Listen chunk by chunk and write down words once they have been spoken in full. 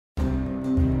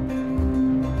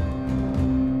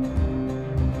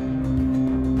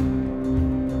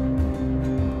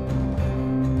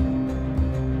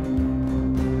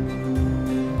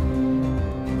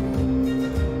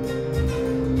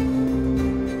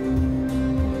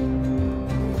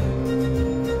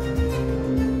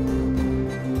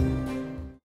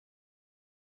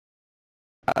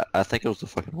I think it was the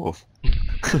fucking wolf.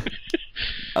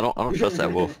 I don't trust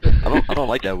that wolf. I don't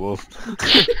like that wolf.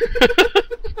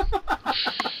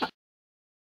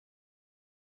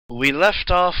 We left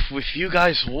off with you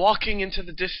guys walking into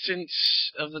the distance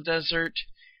of the desert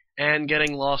and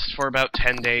getting lost for about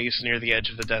 10 days near the edge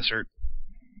of the desert.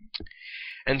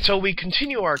 And so we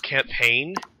continue our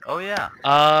campaign. Oh yeah.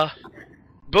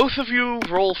 Both of you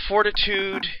roll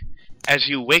fortitude as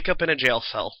you wake up in a jail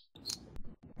cell.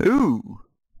 Ooh.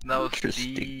 That was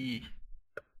Interesting. the...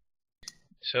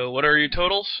 So what are your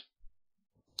totals?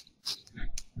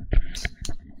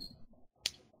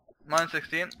 Mine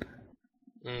 16.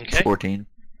 Okay. 14.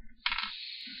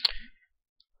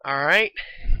 Alright.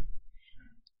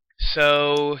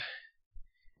 So...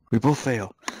 We both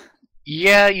fail.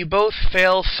 yeah, you both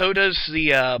fail. So does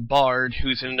the bard,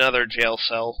 who's in another jail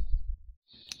cell.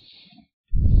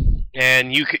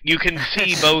 And you can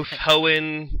see both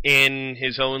Hoenn in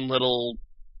his own little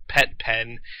pet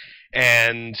pen,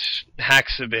 and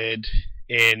Haxabid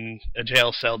in a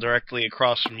jail cell directly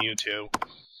across from you two.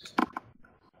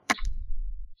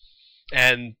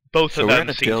 And both So of we're them in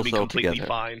a seem jail to be cell completely together.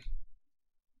 fine.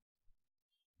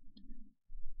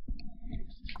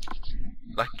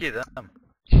 Lucky them.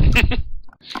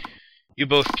 You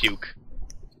both puke.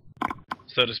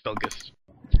 So does Belgist.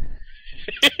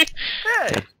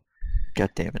 Hey! God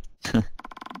damn it.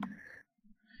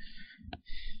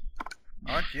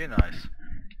 Aren't you nice?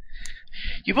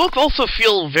 You both also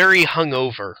feel very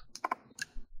hungover.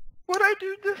 What'd I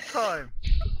do this time?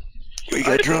 We I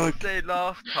got didn't drunk. say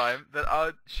last time that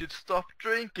I should stop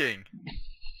drinking.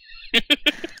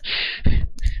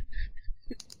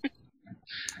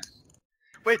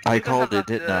 Wait, I don't called have it, that,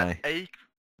 didn't I?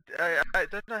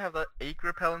 Don't I have that ache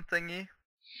repellent thingy?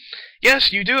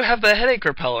 Yes, you do have the headache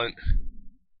repellent.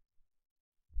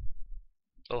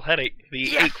 Well, headache, the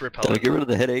Yes! ache Did I repellent. get rid of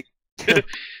the headache?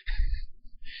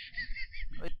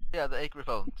 Yeah, the ache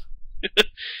repellent.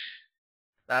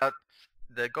 That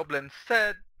the goblin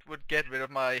said would get rid of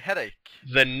my headache.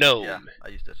 The gnome. Yeah, I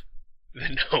used it. The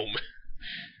gnome.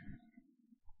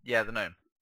 Yeah, the gnome.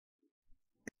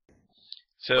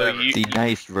 So Whatever. The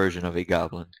nice version of a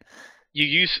goblin.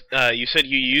 you said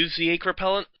you use the ache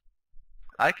repellent?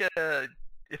 I could,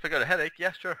 if I got a headache,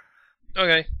 yeah, sure.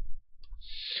 Okay.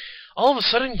 All of a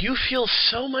sudden, you feel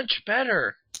so much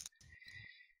better.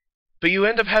 But you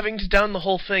end up having to down the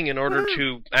whole thing in order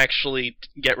to actually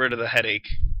get rid of the headache.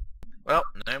 Well,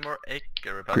 no more ache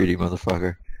repellent. Greedy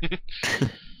motherfucker.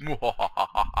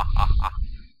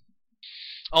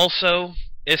 Also,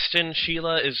 Istin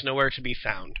Sheila is nowhere to be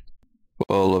found.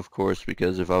 Well, of course,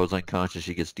 because if I was unconscious,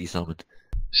 she gets desummoned.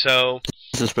 So,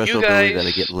 It's a special you ability guys that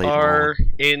I get later are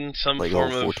on. in some Like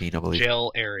form level 14, I of believe.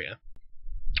 jail area.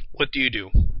 What do you do?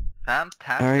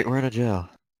 Fantastic. Alright, we're in a jail.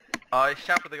 I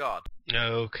shout for the god.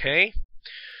 Okay.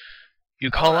 You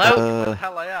call I don't out. know where the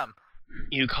hell I am.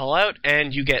 You call out,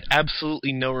 and you get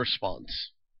absolutely no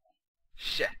response.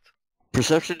 Shit.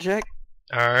 Perception check?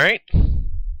 Alright.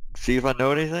 See if I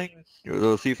know anything?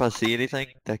 Or see if I see anything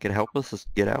that can help us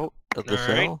get out of the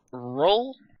Alright. cell?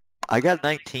 Roll. I got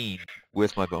 19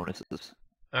 with my bonuses.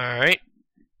 Alright.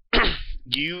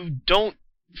 You don't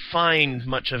find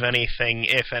much of anything,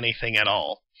 if anything at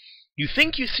all. You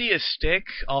think you see a stick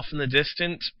off in the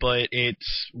distance, but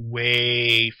it's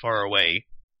way far away.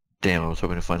 Damn, I was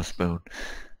hoping to find a spoon.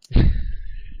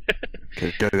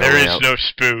 Could've dug all There that is out. no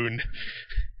spoon.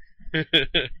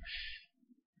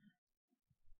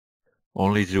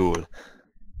 Only Zool.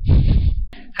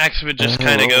 Haxabid just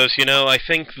kind of goes, you know, I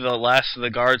think the last of the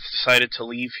guards decided to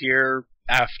leave here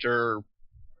after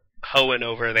Hoenn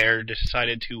over there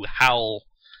decided to howl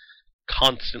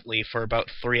constantly for about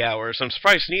 3 hours. I'm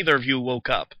surprised neither of you woke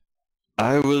up.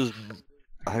 I was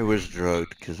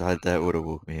drugged, because that would've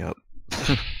woke me up.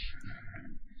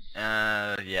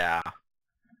 Yeah.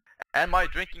 And my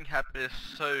drinking habit is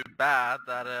so bad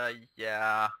that,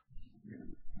 yeah.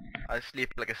 I sleep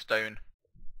like a stone.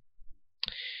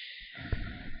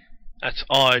 That's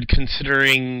odd,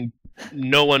 considering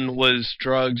no one was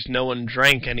drugged, no one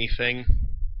drank anything.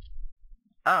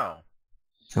 Oh.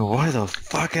 So why the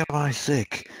fuck am I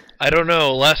sick? I don't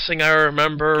know, last thing I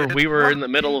remember, Good we were in the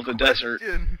middle of the fucking desert.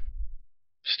 question.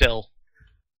 Still.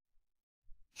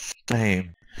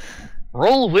 Same.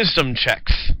 Roll wisdom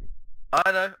checks.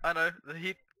 I know.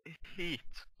 The heat.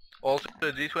 Also,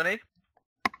 the D20?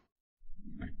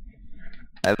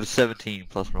 I have a 17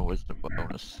 plus my wisdom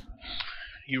bonus.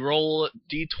 You roll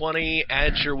d20,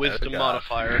 add your wisdom God.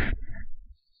 modifier.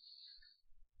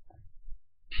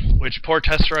 Which poor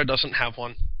Tessera doesn't have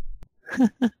one.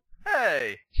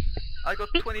 Hey! I got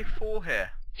 24 here.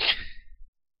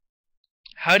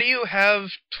 How do you have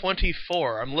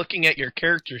 24? I'm looking at your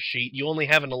character sheet. You only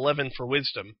have an 11 for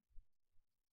wisdom.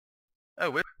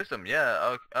 Oh, wisdom,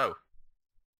 yeah. Oh.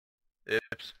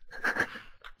 Oops.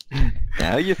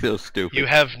 Now you feel stupid. You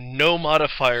have no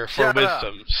modifier for Shut up.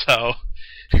 wisdom, so...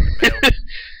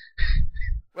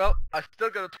 Well, I still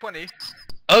got a 20.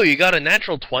 Oh, you got a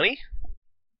natural 20?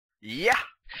 Yeah.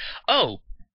 Oh,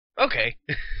 okay.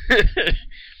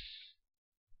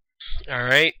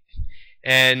 Alright.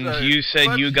 And So, you said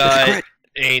what? you got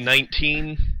a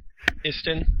 19,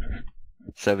 Iston?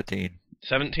 17.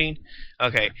 17?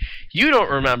 Okay. You don't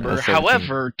remember. 17.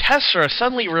 However, Tessera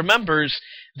suddenly remembers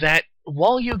that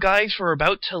while you guys were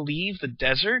about to leave the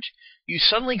desert, you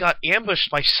suddenly got ambushed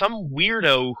by some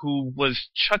weirdo who was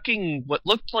chucking what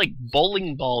looked like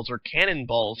bowling balls or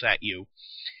cannonballs at you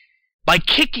by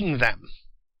kicking them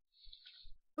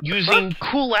using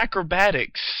cool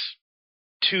acrobatics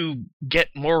to get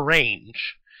more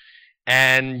range.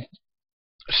 And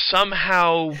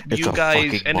somehow It's you a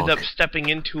guys fucking ended monk. up stepping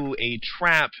into a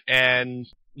trap and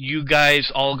you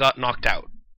guys all got knocked out.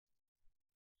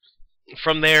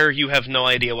 From there, you have no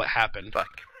idea what happened.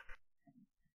 Fuck.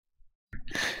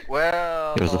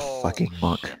 Well... It was a fucking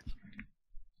monk.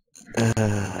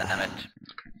 Damn it.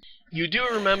 You do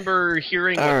remember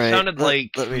hearing what Alright, sounded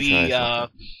like let me try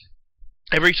something.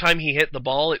 every time he hit the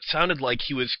ball, it sounded like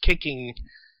he was kicking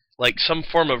like some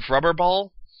form of rubber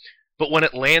ball, but when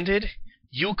it landed,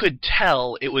 you could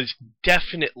tell it was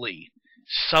definitely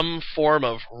some form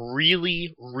of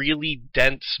really, really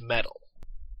dense metal.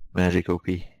 Magic OP.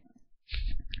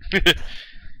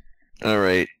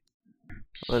 Alright.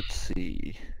 Let's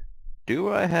see. Do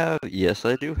I have... Yes,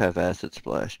 I do have Acid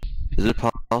Splash. Is it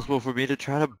possible for me to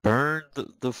try to burn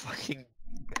the fucking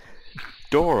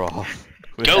door off?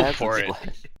 With Go Acid for it.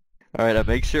 Splash? Alright, I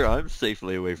make sure I'm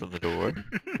safely away from the door.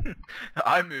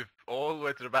 I moved all the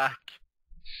way to the back.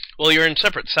 Well, you're in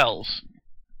separate cells.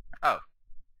 I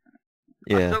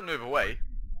Yeah. still move away.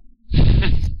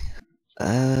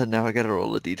 Now I gotta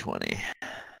roll a d20.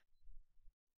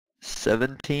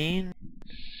 17?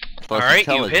 Plus Alright,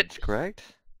 you intelligence, hit. correct?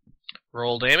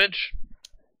 Roll damage.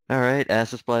 Alright,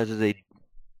 Acid Splash is a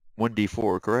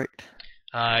 1d4, correct?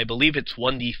 I believe it's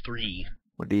 1d3.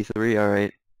 1d3,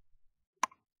 alright.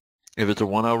 If it's a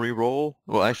 1, I'll re-roll.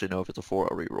 Well, actually, no, if it's a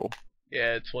 4, I'll re-roll.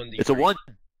 Yeah, it's 1d3. It's a 1!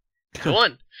 It's a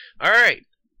 1. Alright.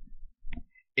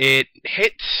 It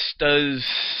hits, does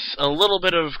a little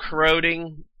bit of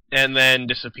corroding, and then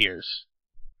disappears.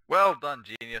 Well done,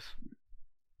 genius.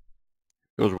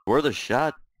 It was worth a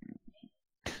shot.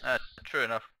 True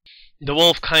enough. The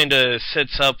wolf kinda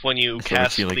sits up when you So I'm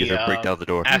cast feeling it to break the down the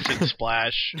door. acid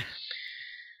splash.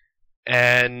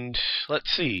 And let's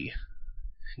see.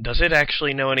 Does it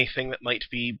actually know anything that might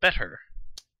be better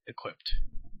equipped?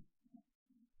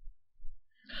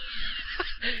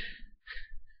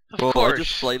 Of Well, course. I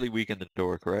just slightly weakened the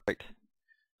door, correct?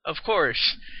 Of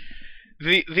course.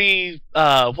 The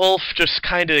wolf just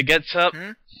kinda gets up,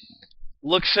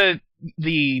 looks at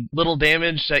the little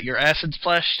damage that your acid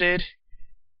splash did.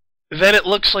 Then it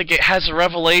looks like it has a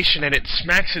revelation and it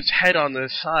smacks its head on the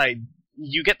side.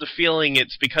 You get the feeling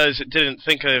it's because it didn't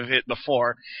think of it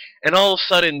before. And all of a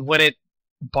sudden, when it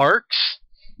barks,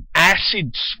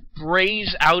 acid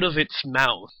sprays out of its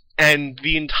mouth. And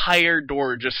the entire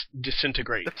door just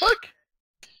disintegrates. The fuck?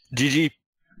 GG.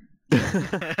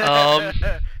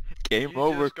 Game You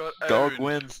over. just got Dog owned.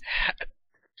 wins.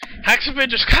 Haxabid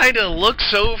just kind of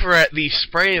looks over at the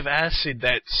spray of acid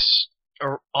that's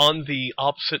on the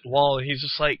opposite wall, and he's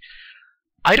just like,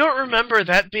 I don't remember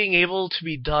that being able to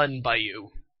be done by you.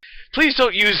 Please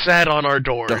don't use that on our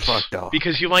doors, The fuck dog.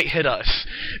 because you might hit us.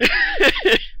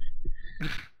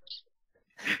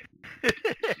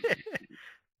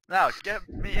 Now, get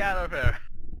me out of here.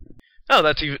 Oh,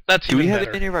 that's Do even we have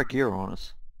better. any of our gear on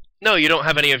us? No, you don't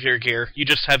have any of your gear. You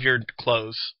just have your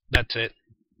clothes. That's it.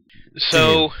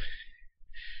 So,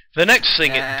 the next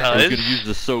thing it I was does, gonna use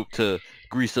the soap to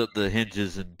grease up the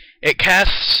hinges and... it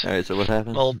casts... Alright, so what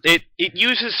happens? Well, it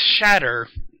uses shatter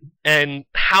and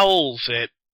howls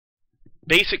it,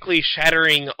 basically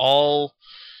shattering all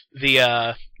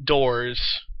the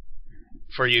doors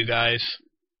for you guys.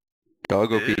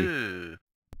 Dog OP. Ew.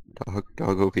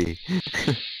 Dog OP.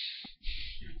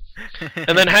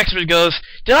 And then Haxman goes,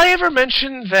 did I ever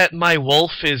mention that my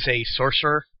wolf is a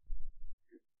sorcerer?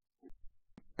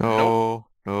 No,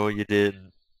 no, you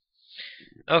didn't.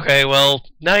 Okay, well,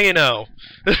 now you know.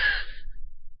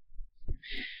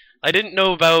 I didn't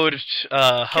know about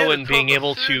Hoenn being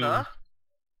able to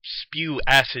spew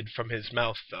acid from his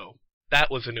mouth, though. That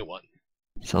was a new one.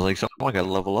 Sounds like someone got to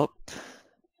level up.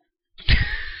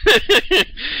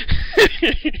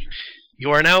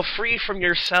 You are now free from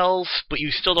your cells, but you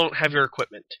still don't have your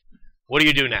equipment. What do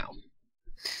you do now?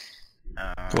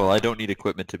 Well, I don't need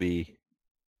equipment to be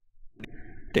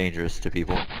dangerous to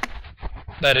people.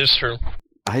 That is true.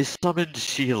 I summoned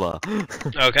Sheila.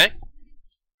 Okay.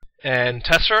 And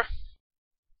Tessera?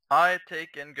 I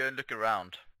take and go and look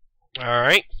around.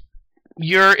 Alright.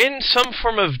 You're in some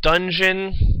form of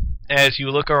dungeon. As you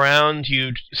look around,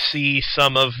 you see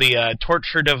some of the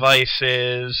torture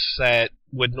devices that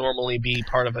would normally be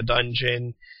part of a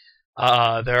dungeon.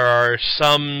 There are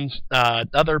some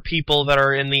other people that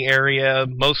are in the area.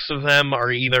 Most of them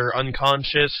are either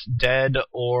unconscious, dead,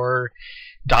 or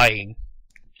dying.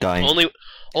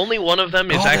 Only one of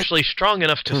them is actually strong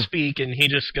enough to speak, and he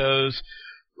just goes,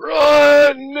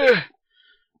 "Run!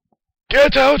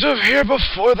 Get out of here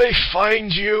before they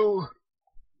find you!"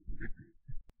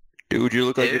 Dude, you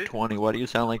look like you're 20. Why do you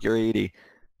sound like you're 80?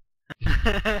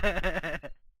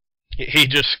 He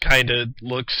just kind of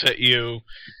looks at you.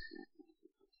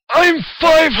 I'm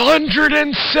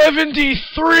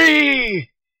 573!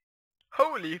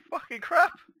 Holy fucking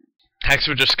crap!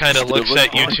 Hexer just kind of looks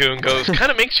at you two and goes,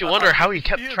 kind of makes you wonder how he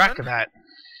kept track of that.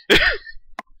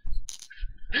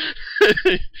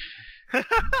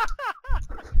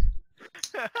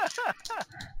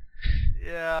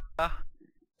 Yeah.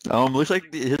 Looks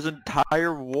like his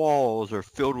entire walls are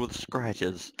filled with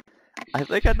scratches. I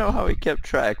think I know how he kept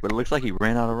track, but it looks like he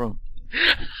ran out of room.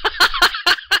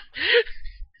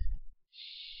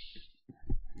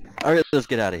 Alright, let's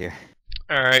get out of here.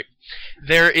 Alright.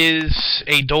 There is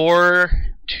a door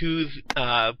to,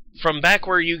 from back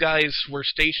where you guys were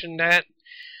stationed at,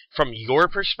 from your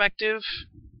perspective,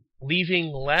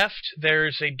 leaving left,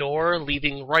 there's a door,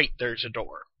 leaving right, there's a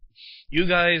door. You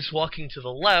guys walking to the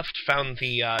left found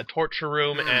the torture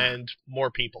room and more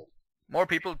people. More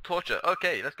people, torture.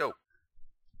 Okay, let's go.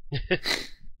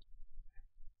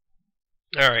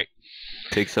 Alright.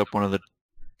 Takes up one of the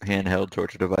handheld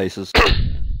torture devices.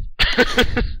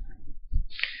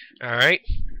 Alright.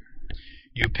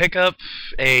 You pick up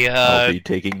a I'll be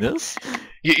taking this.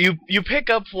 You pick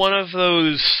up one of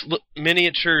those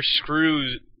miniature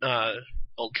screw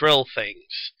drill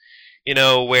things. You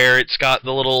know, where it's got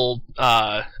the little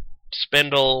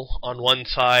spindle on one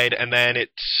side, and then it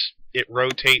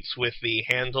rotates with the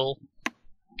handle.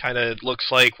 Kind of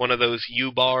looks like one of those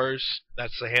U-bars.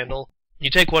 That's the handle. You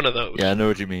take one of those. Yeah, I know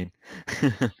what you mean.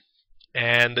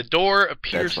 And the door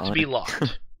appears to be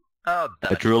locked. Oh,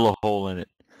 I drill a hole in it.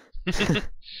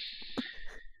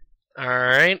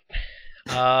 Alright.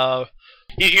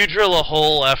 You drill a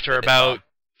hole after about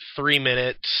 3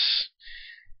 minutes.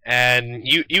 And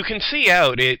you can see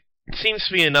out. It seems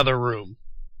to be another room.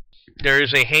 There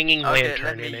is a hanging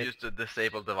lantern in it. Let me use the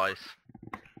disable device.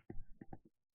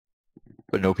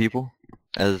 But no people?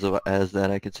 As that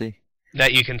I could see?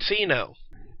 That you can see, no.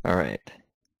 Alright.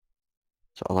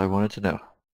 That's all I wanted to know.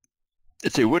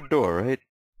 It's a wood door, right?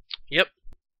 Yep.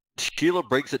 Sheila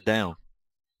breaks it down.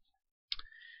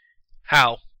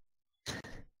 How?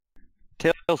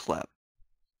 Tail slap.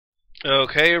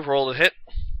 Okay, roll to hit.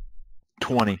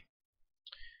 20.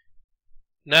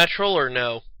 Natural or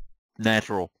no?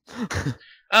 Natural.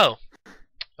 Oh.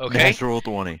 Okay. Natural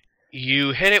 20.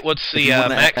 You hit it. What's the If you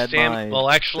wanna max add damage? my Well,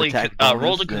 actually, attack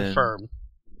roll to bonus, then confirm.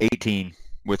 18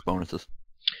 with bonuses.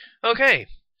 Okay.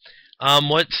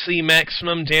 What's the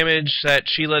maximum damage that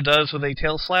Sheila does with a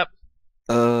tail slap?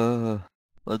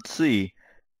 Let's see.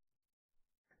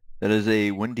 That is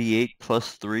a 1d8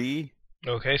 plus 3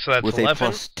 Okay, so that's with 11. a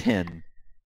plus 10.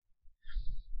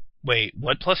 Wait,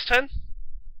 what plus 10?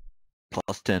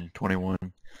 Plus 10, 21.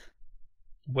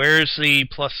 Where's the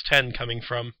plus 10 coming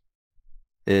from?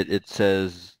 It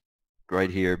says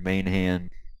right here, main hand,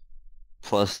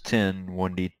 plus 10,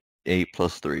 1d8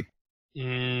 plus 3.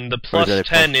 The plus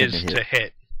 10 is to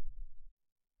hit.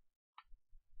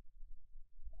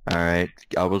 Alright,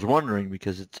 I was wondering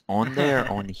because it's on there,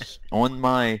 on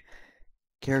my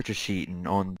character sheet, and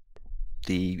on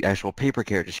the actual paper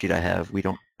character sheet I have, we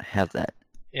don't have that.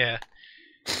 Yeah.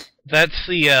 That's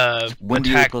the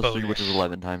 1d8 attack plus bonus. 3, which is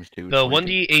 11 times 2. The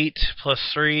 1d8 plus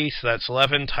 3, so that's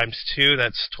 11 times 2,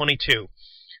 that's 22.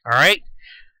 Alright?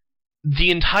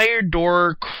 The entire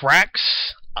door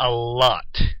cracks a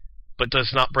lot, but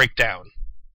does not break down.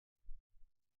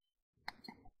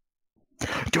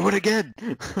 Do it again!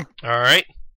 Alright.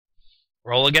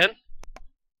 Roll again.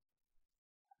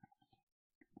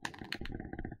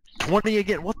 20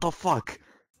 again, what the fuck?